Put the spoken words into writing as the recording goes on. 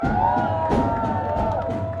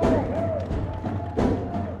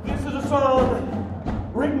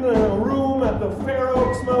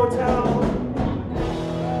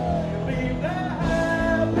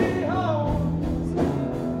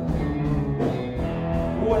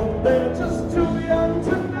They're just too young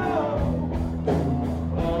to know.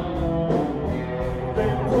 They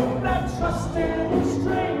put that trust in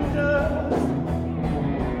strangers,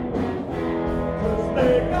 'cause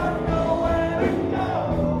they got nowhere to go.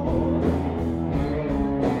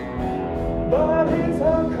 But it's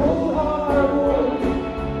a cold hard world.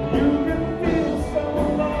 You can feel so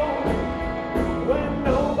alone when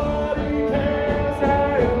nobody cares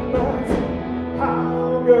as much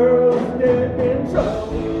how girls get in trouble.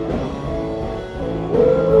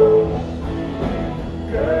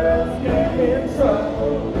 Girls get in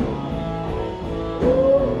trouble.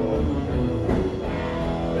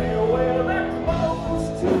 They wear their clothes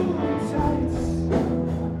too tight.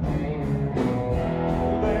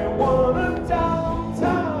 They want a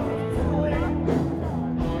downtown fling.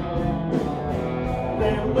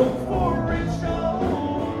 They look for rich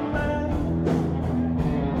old men.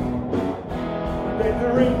 They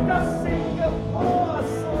drink a